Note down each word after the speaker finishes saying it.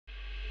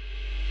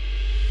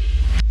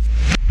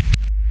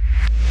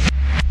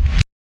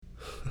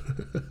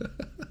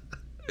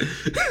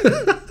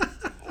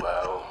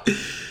Wow.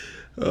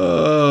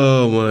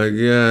 Oh my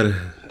God.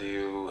 Do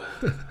you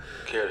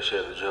care to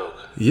share the joke?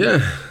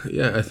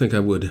 Yeah, I think I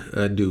would.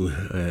 I do.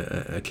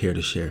 I care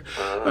to share.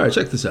 All right,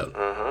 check this out.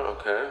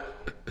 Okay.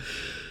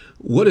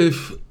 What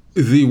if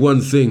the one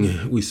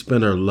thing we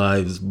spend our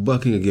lives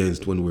bucking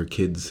against when we're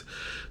kids,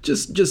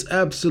 just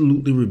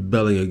absolutely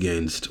rebelling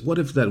against, what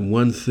if that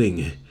one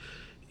thing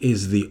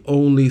is the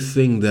only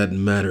thing that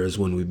matters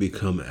when we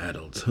become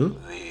adults, huh?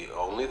 The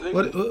only thing?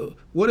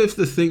 What if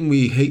the thing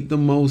we hate the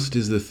most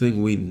is the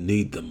thing we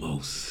need the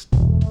most?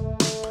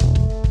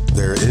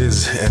 There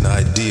is an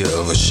idea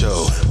of a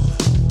show,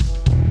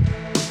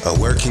 a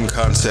working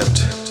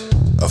concept,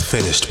 a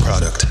finished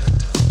product.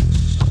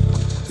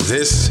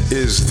 This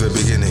is the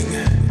beginning,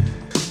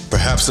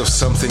 perhaps of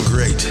something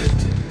great.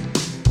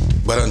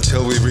 But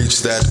until we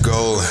reach that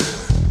goal,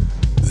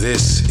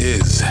 this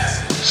is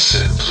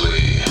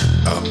simply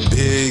a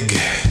big,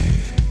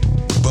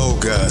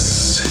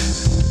 bogus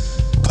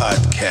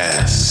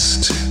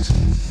podcast.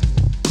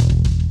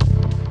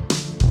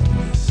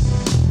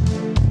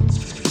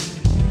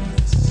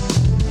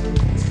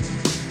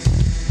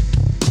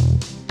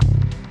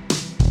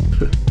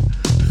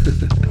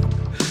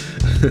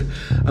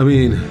 I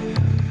mean,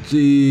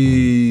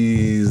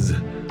 jeez,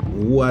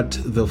 what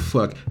the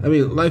fuck? I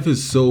mean, life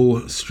is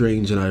so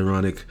strange and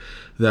ironic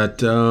that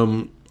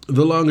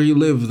the longer you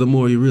live, the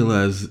more you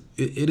realize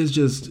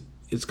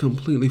it's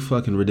completely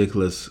fucking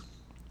ridiculous.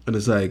 And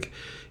it's like,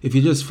 if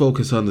you just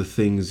focus on the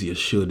things you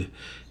should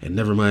and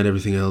never mind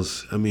everything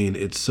else, I mean,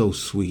 it's so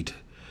sweet.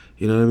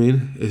 You know what I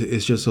mean?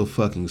 It's just so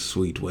fucking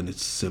sweet when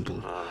it's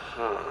simple.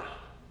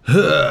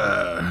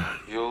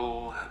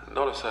 You'll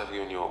notice I've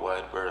given you a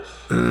wide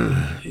berth.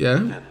 Yeah?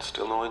 And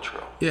still no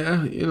intro.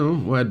 Yeah,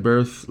 wide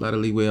berth, a lot of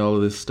leeway, all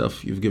of this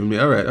stuff you've given me.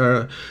 All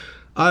right,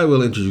 I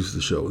will introduce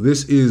the show.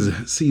 This is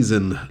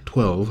season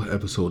 12,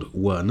 episode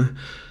 1,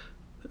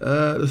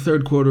 the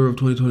third quarter of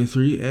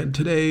 2023, and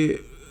today,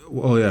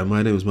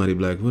 my name is Mighty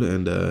Blackwood,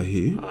 and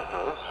he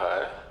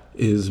Hi.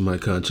 is my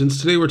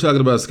conscience. Today we're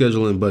talking about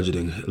schedule and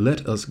budgeting.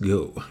 Let us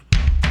go.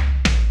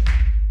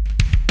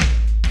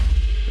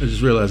 I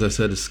just realized I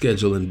said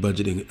schedule and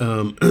budgeting.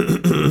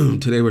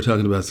 Today we're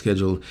talking about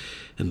schedule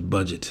and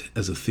budget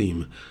as a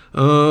theme.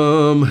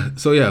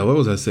 So yeah, what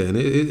was I saying?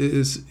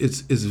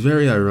 It's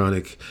very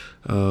ironic.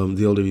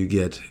 The older you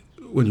get,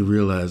 when you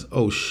realize,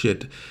 oh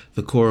shit,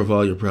 the core of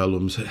all your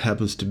problems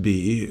happens to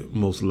be,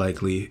 most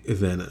likely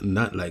than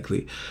not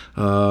likely,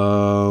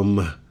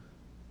 that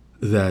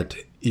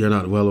you're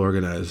not well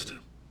organized,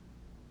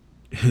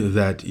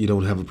 that you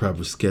don't have a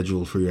proper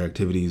schedule for your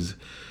activities,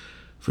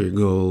 for your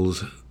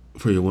goals,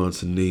 for your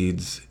wants and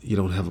needs. You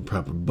don't have a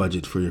proper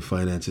budget for your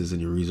finances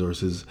and your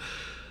resources.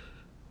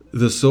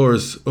 The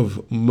source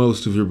of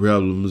most of your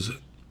problems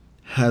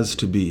has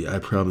to be, I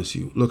promise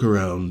you, look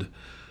around,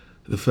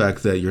 the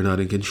fact that you're not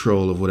in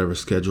control of whatever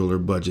schedule or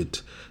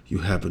budget you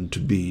happen to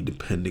be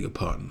depending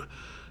upon.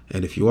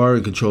 And if you are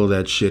in control of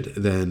that shit,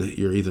 then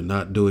you're either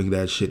not doing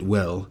that shit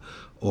well,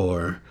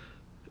 or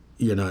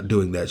you're not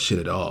doing that shit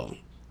at all.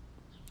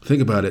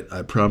 Think about it.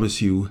 I promise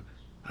you,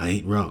 I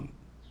ain't wrong.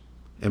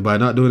 And by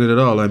not doing it at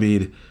all, I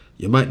mean,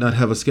 you might not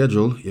have a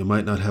schedule, you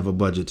might not have a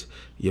budget,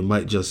 you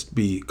might just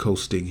be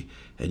coasting,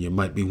 and you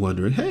might be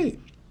wondering, hey,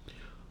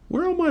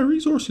 where are all my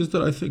resources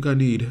that I think I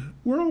need?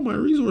 Where are all my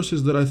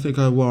resources that I think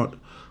I want?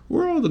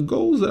 Where are all the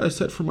goals that I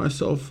set for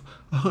myself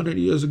 100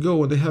 years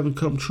ago and they haven't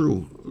come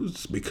true?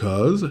 It's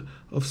because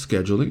of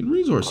scheduling and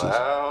resources.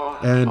 Wow.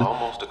 And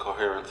almost a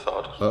coherent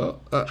thought.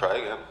 Try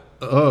again.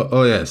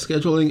 Oh yeah,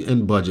 scheduling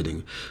and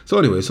budgeting. So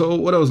anyway,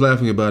 what I was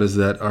laughing about is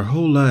that our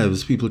whole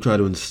lives people try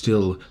to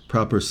instill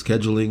proper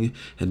scheduling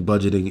and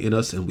budgeting in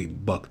us, and we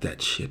buck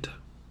that shit.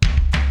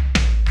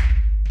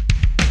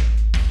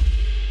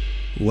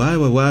 Why?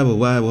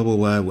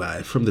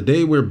 From the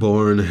day we're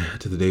born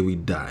to the day we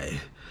die,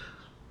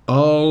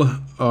 all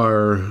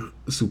our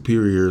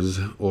superiors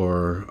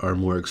or our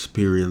more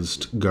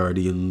experienced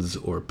guardians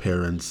or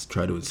parents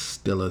try to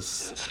instill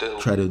us.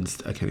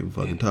 I can't even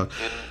fucking talk.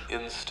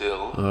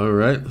 Instill. All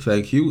right,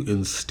 thank you.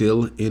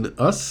 Instill in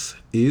us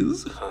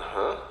is.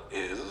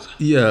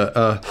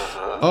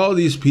 All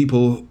these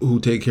people who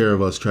take care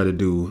of us try to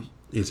do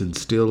is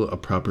instill a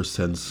proper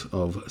sense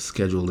of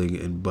scheduling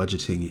and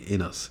budgeting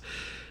in us,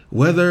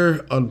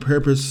 whether on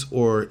purpose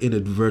or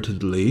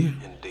inadvertently.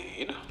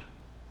 Indeed.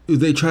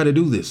 They try to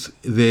do this.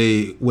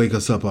 They wake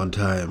us up on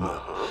time.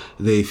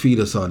 They feed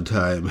us on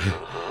time.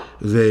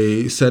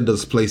 They send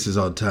us places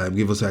on time,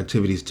 give us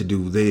activities to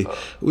do.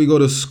 We go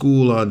to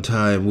school on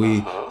time.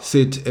 We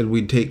sit and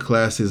we take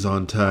classes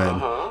on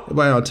time. And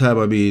by on time,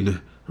 I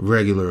mean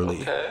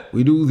regularly. Okay.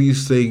 We do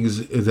these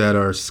things that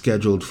are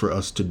scheduled for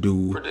us to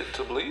do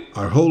Predictably.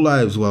 our whole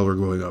lives while we're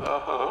growing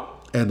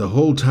up. And the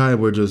whole time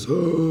we're just,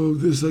 oh,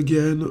 this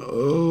again.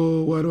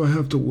 Oh, why do I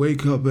have to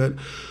wake up at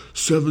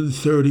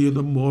 7:30 in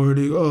the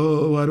morning?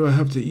 Oh, why do I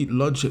have to eat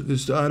lunch at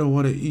this? I don't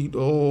want to eat.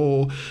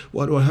 Oh,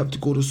 why do I have to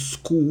go to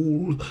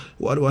school?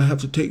 Why do I have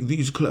to take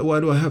these classes? Why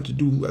do I have to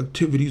do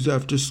activities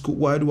after school?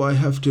 Why do I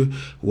have to?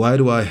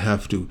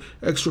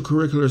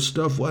 Extracurricular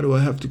stuff. Why do I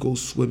have to go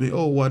swimming?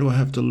 Oh, why do I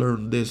have to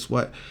learn this?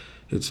 Why?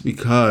 It's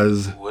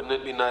because Wouldn't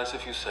it be nice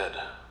if you said?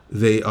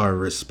 they are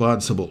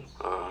responsible.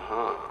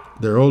 Uh-huh.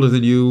 They're older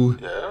than you,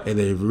 Yeah. and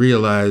they've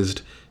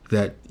realized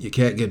that you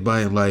can't get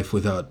by in life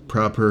without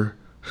proper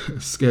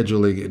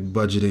scheduling and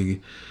budgeting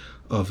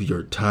of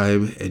your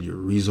time and your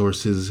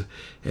resources,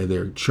 and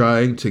they're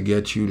trying to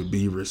get you to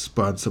be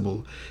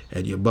responsible,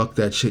 and you buck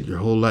that shit your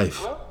whole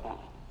life. Well,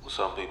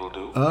 some people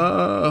do.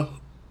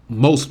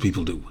 Most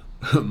people do.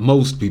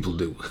 Most people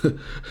do.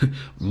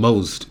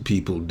 Most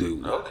people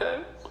do. Okay.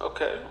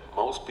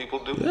 Most people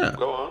do. Yeah.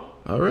 Go on.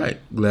 All right,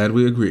 glad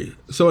we agree.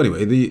 So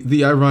anyway,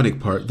 the ironic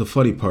part, the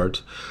funny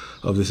part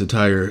of this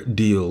entire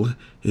deal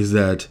is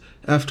that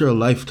after a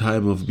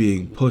lifetime of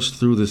being pushed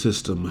through the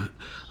system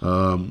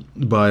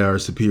by our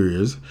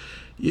superiors,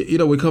 you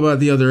know, we come out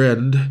the other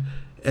end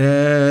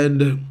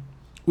and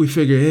we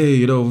figure, hey,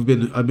 you know,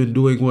 I've been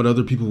doing what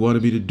other people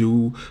wanted me to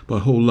do my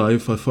whole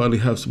life. I finally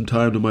have some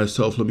time to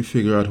myself. Let me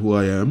figure out who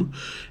I am.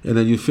 And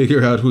then you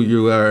figure out who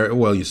you are.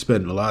 Well, you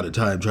spend a lot of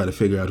time trying to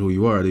figure out who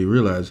you are, and you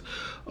realize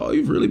all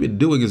you've really been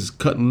doing is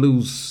cutting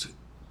loose,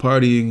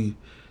 partying,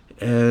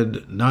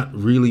 and not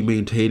really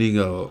maintaining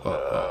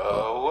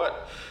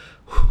What?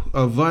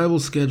 a viable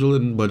schedule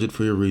and budget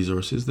for your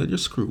resources. Then you're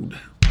screwed.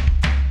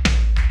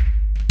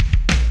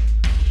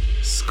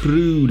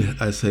 Screwed,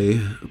 I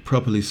say,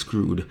 properly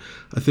screwed.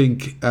 I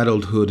think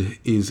adulthood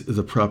is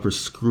the proper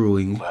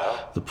screwing,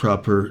 Wow. the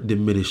proper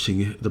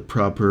diminishing, the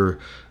proper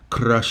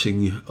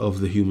crushing of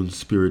the human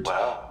spirit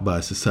Wow. by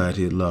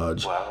society at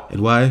large. Wow.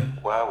 And why?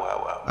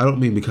 Wow. I don't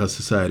mean because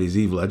society is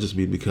evil. I just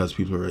mean because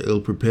people are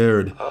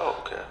ill-prepared Oh,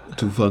 okay.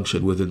 to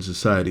function within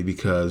society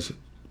because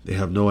they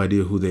have no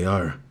idea who they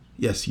are.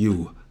 Yes,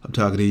 you. I'm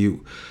talking to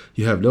you.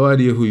 You have no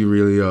idea who you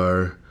really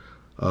are.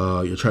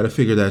 You're trying to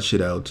figure that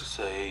shit out.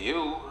 Say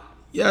you.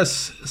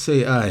 Yes,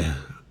 say I.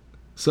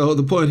 So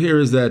the point here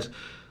is that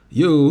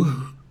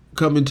you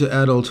come into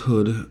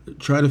adulthood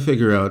trying to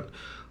figure out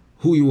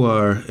who you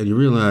are, and you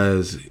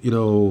realize, you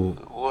know,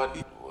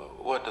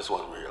 What does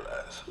one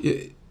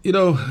realize? you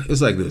know,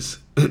 it's like this.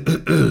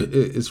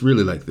 It's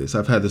really like this.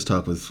 I've had this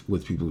talk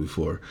with people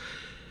before.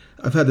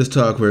 I've had this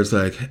talk where it's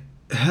like,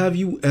 have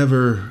you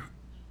ever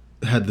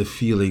had the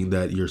feeling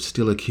that you're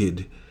still a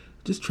kid,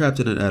 just trapped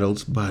in an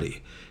adult's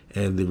body?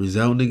 And the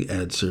resounding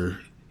answer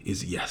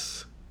is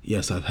yes.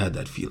 Yes, I've had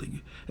that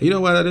feeling. And you know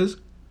why that is?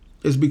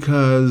 It's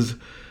because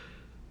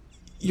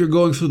you're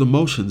going through the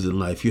motions in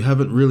life. You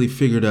haven't really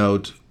figured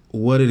out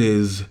what it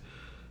is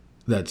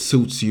that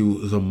suits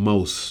you the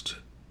most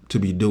to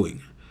be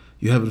doing.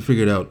 You haven't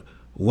figured out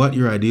what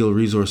your ideal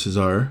resources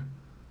are.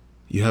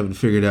 You haven't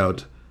figured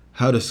out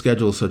how to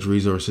schedule such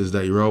resources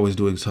that you're always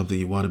doing something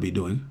you want to be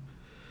doing.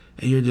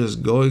 And you're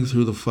just going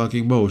through the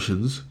fucking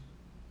motions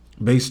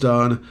based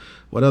on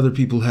what other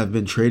people have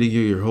been training you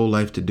your whole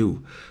life to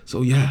do.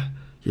 So yeah,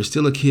 you're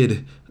still a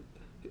kid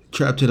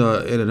trapped in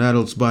an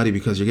adult's body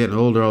because you're getting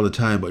older all the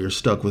time, but you're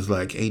stuck with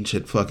like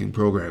ancient fucking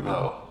programming.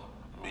 Oh,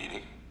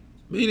 meaning?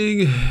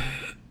 Meaning,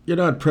 you're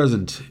not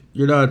present.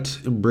 You're not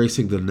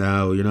embracing the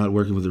now. You're not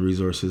working with the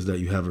resources that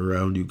you have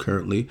around you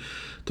currently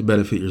to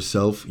benefit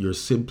yourself. You're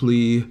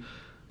simply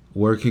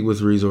working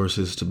with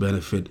resources to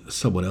benefit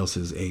someone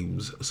else's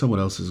aims, someone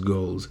else's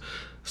goals,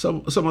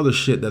 some other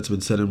shit that's been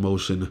set in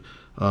motion,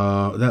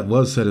 that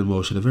was set in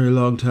motion a very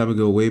long time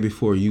ago, way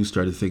before you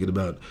started thinking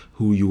about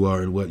who you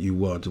are and what you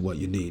want and what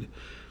you need.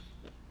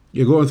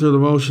 You're going through the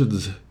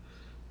motions,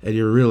 and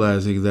you're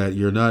realizing that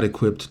you're not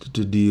equipped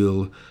to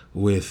deal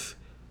with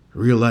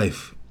real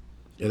life.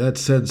 And that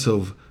sense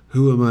of,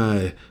 who am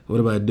I? What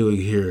am I doing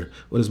here?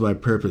 What is my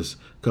purpose?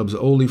 Comes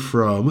only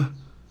from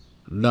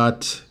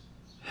not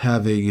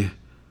having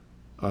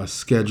a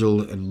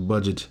schedule and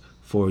budget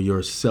for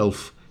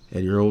yourself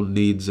and your own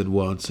needs and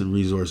wants and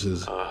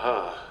resources.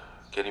 Uh-huh.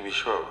 Can you be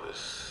sure of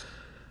this?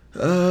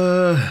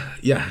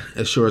 Yeah,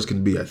 as sure as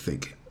can be, I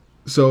think.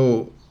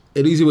 So,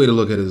 an easy way to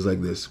look at it is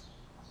like this.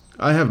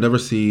 I have never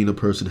seen a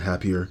person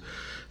happier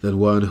than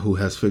one who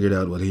has figured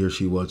out what he or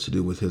she wants to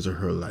do with his or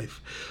her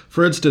life.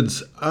 For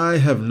instance, I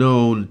have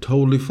known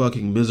totally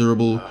fucking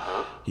miserable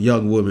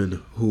young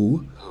women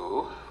who...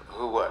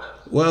 Who what?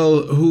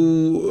 Well,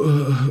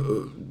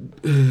 who...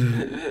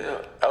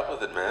 Yeah, out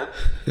with it, man.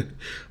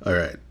 All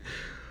right.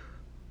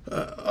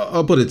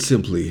 I'll put it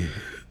simply.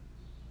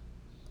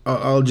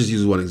 I'll just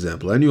use one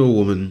example. I knew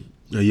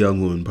a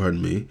young woman,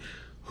 pardon me,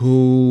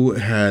 who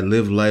had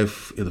lived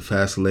life in the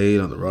fast lane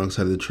on the wrong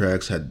side of the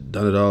tracks, had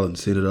done it all and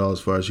seen it all as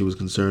far as she was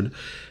concerned,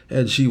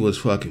 and she was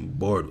fucking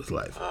bored with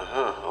life.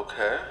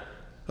 Okay.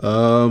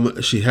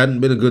 She hadn't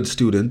been a good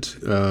student.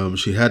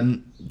 She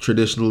hadn't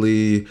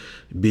traditionally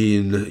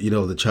been,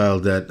 the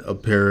child that a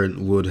parent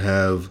would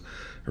have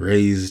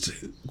raised,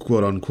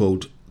 quote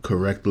unquote,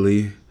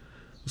 correctly.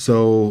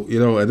 So,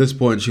 at this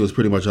point, she was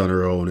pretty much on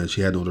her own and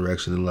she had no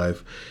direction in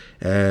life.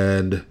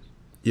 And,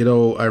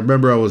 I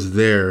remember I was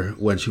there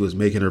when she was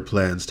making her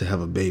plans to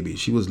have a baby.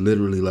 She was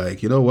literally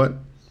like, you know what?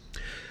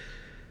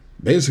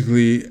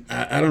 Basically,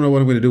 I don't know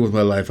what I'm going to do with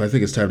my life. I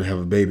think it's time to have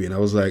a baby. And I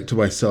was like, to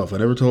myself, I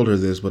never told her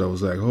this, but I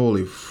was like,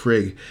 holy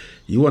frig,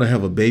 you want to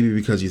have a baby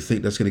because you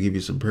think that's going to give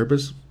you some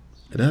purpose?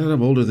 And now that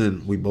I'm older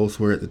than we both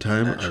were at the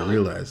time, I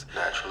realized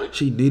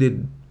she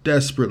needed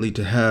desperately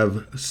to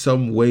have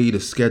some way to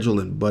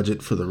schedule and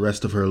budget for the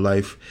rest of her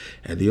life.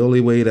 And the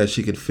only way that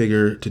she could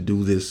figure to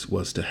do this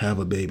was to have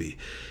a baby.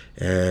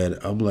 And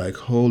I'm like,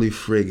 holy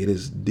frig, it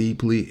is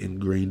deeply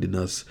ingrained in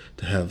us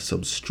to have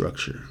some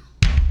structure.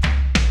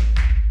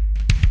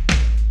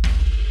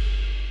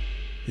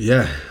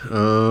 Yeah.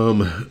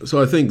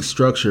 So I think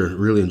structure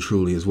really and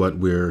truly is what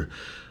we're...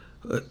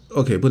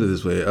 okay, put it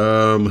this way.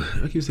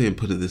 I keep saying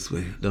put it this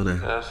way, don't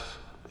I?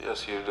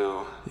 Yes, you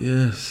do.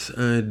 Yes,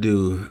 I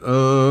do.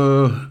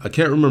 I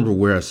can't remember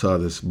where I saw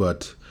this,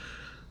 but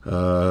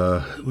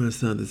I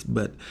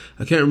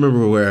can't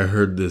remember where I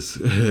heard this.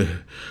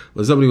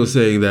 But somebody was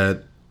saying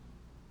that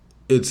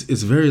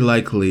it's very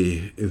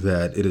likely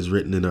that it is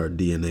written in our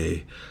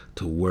DNA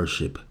to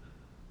worship.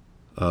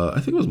 I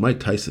think it was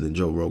Mike Tyson and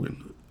Joe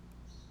Rogan.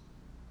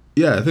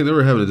 Yeah, I think they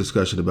were having a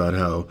discussion about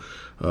how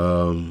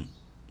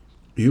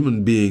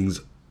human beings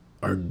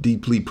are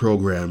deeply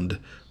programmed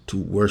to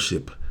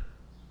worship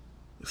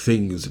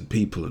things and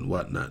people and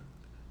whatnot.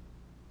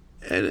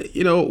 And,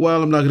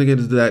 while I'm not going to get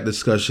into that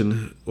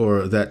discussion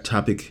or that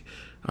topic,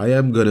 I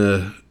am going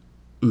to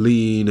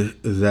lean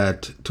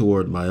that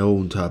toward my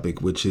own topic,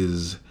 which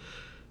is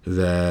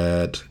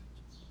that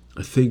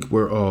I think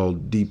we're all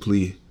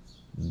deeply,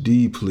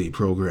 deeply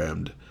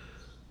programmed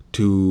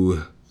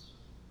to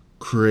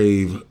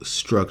crave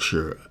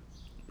structure.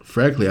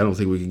 Frankly, I don't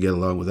think we can get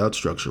along without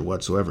structure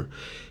whatsoever.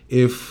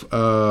 If,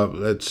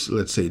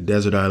 let's say,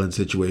 desert island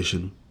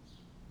situation,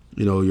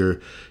 you're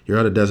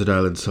on a desert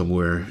island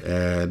somewhere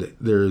and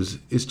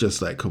it's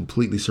just like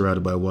completely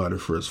surrounded by water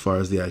for as far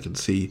as the eye can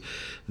see.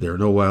 There are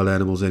no wild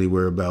animals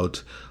anywhere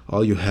about.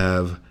 All you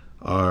have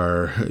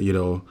are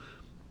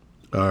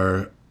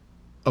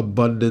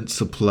abundant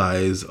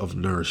supplies of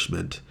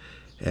nourishment,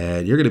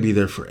 and you're going to be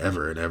there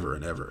forever and ever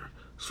and ever,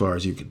 as far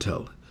as you can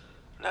tell.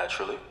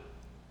 Naturally.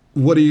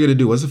 What are you going to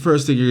do? What's the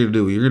first thing you're going to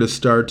do? You're going to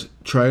start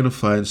trying to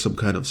find some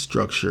kind of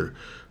structure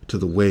to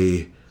the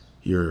way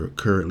you're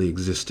currently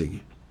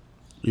existing.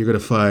 You're going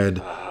to find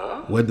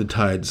when the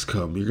tides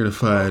come. You're going to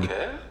find,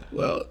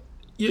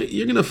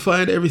 you're going to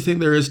find everything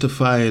there is to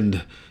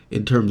find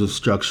in terms of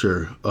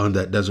structure on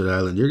that desert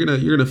island. You're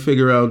going to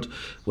figure out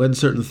when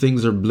certain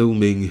things are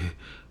blooming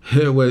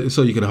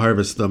so you can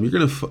harvest them. You're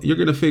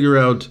going to figure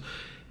out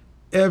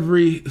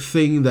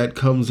everything that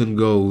comes and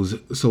goes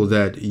so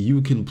that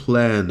you can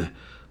plan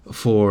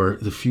for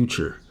the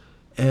future.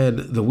 And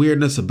the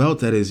weirdness about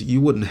that is you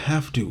wouldn't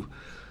have to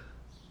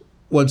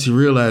once you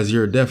realize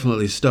you're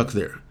definitely stuck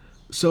there.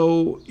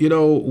 So,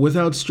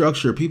 without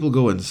structure, people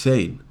go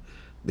insane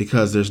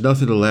because there's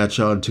nothing to latch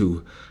on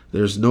to.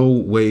 There's no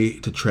way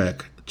to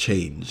track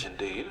change.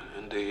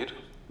 Indeed.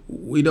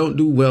 We don't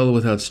do well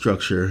without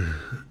structure.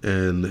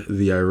 And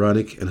the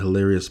ironic and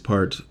hilarious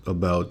part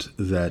about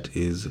that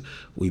is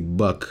we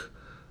buck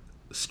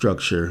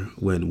structure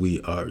when we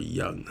are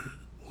young.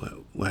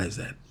 Why is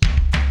that?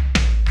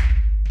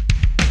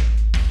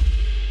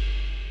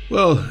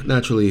 Well,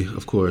 naturally,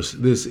 of course,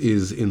 this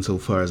is,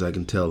 insofar as I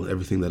can tell,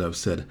 everything that I've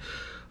said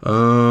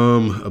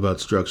about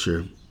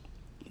structure.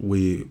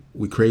 We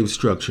crave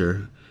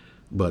structure,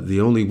 but the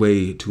only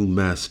way to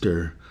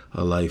master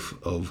a life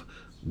of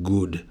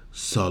good,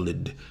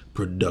 solid,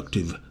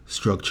 productive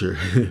structure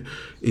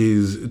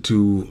is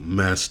to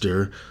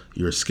master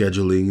your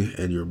scheduling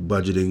and your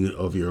budgeting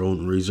of your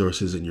own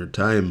resources and your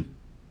time.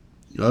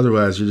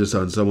 Otherwise, you're just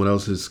on someone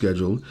else's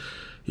schedule.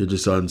 You're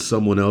just on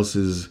someone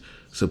else's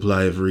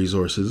supply of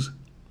resources,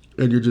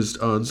 and you're just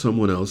on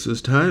someone else's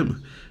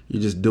time.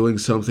 You're just doing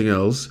something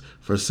else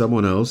for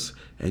someone else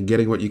and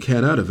getting what you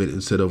can out of it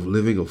instead of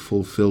living a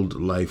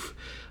fulfilled life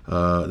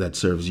that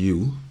serves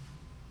you.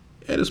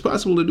 And it's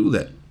possible to do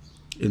that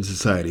in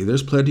society.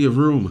 There's plenty of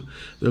room.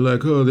 They're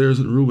like, oh, there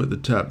isn't room at the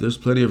top. There's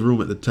plenty of room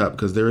at the top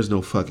because there is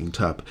no fucking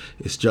top.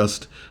 It's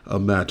just a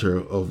matter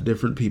of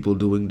different people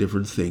doing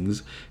different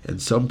things,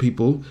 and some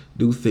people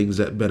do things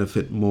that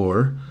benefit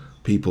more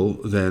people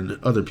than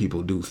other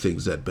people do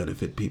things that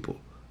benefit people.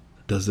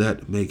 Does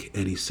that make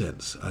any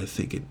sense? I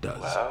think it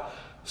does. Wow.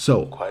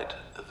 So, Quite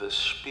the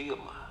spiel.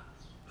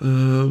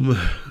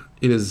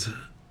 it is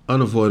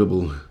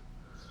unavoidable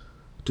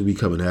to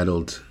become an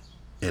adult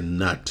and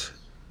not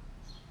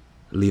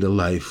lead a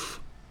life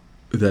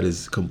that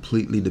is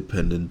completely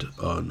dependent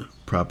on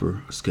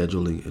proper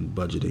scheduling and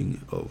budgeting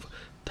of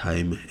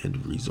time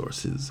and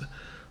resources.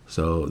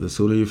 So the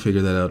sooner you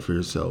figure that out for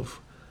yourself,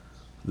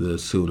 the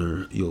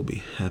sooner you'll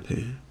be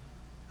happy.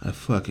 I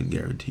fucking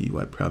guarantee you.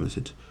 I promise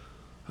it.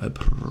 I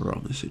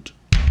promise it.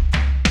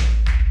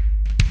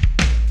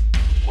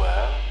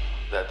 Well,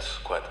 that's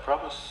quite the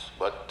promise.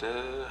 But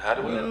how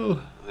do we end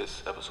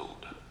this episode?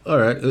 All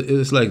right,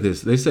 it's like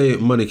this. They say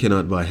money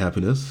cannot buy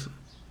happiness.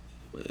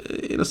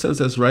 In a sense,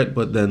 that's right,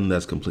 but then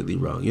that's completely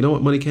wrong. You know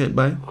what money can't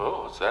buy?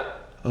 Oh, what's that?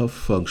 A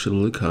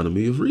functional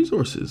economy of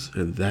resources,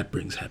 and that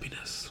brings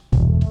happiness.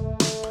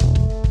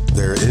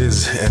 There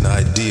is an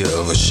idea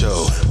of a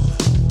show,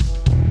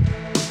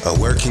 a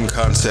working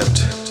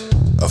concept,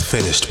 a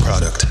finished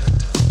product.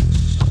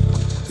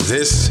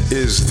 This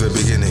is the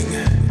beginning,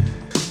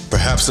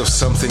 perhaps of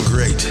something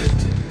great.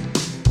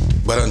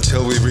 But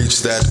until we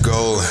reach that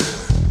goal,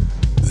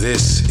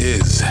 this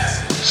is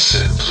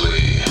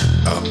simply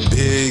a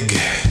big,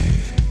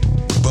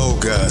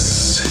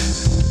 bogus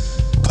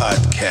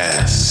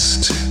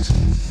podcast.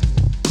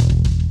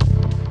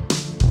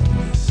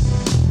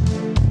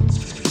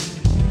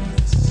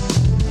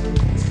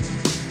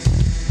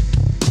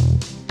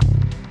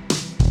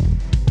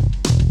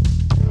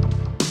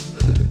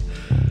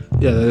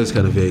 Yeah, that is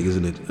kind of vague,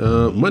 isn't it?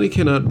 Money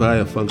cannot buy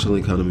a functional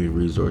economy of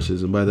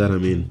resources, and by that I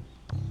mean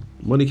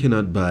money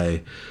cannot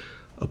buy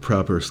a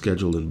proper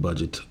schedule and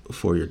budget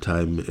for your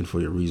time and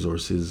for your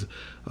resources.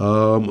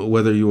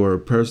 Whether you are a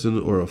person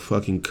or a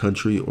fucking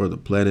country or the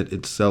planet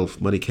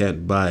itself, money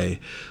can't buy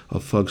a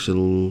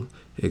functional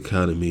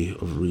economy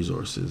of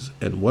resources.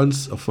 And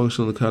once a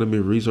functional economy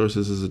of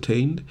resources is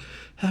attained,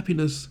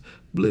 happiness,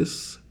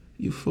 bliss,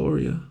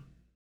 euphoria,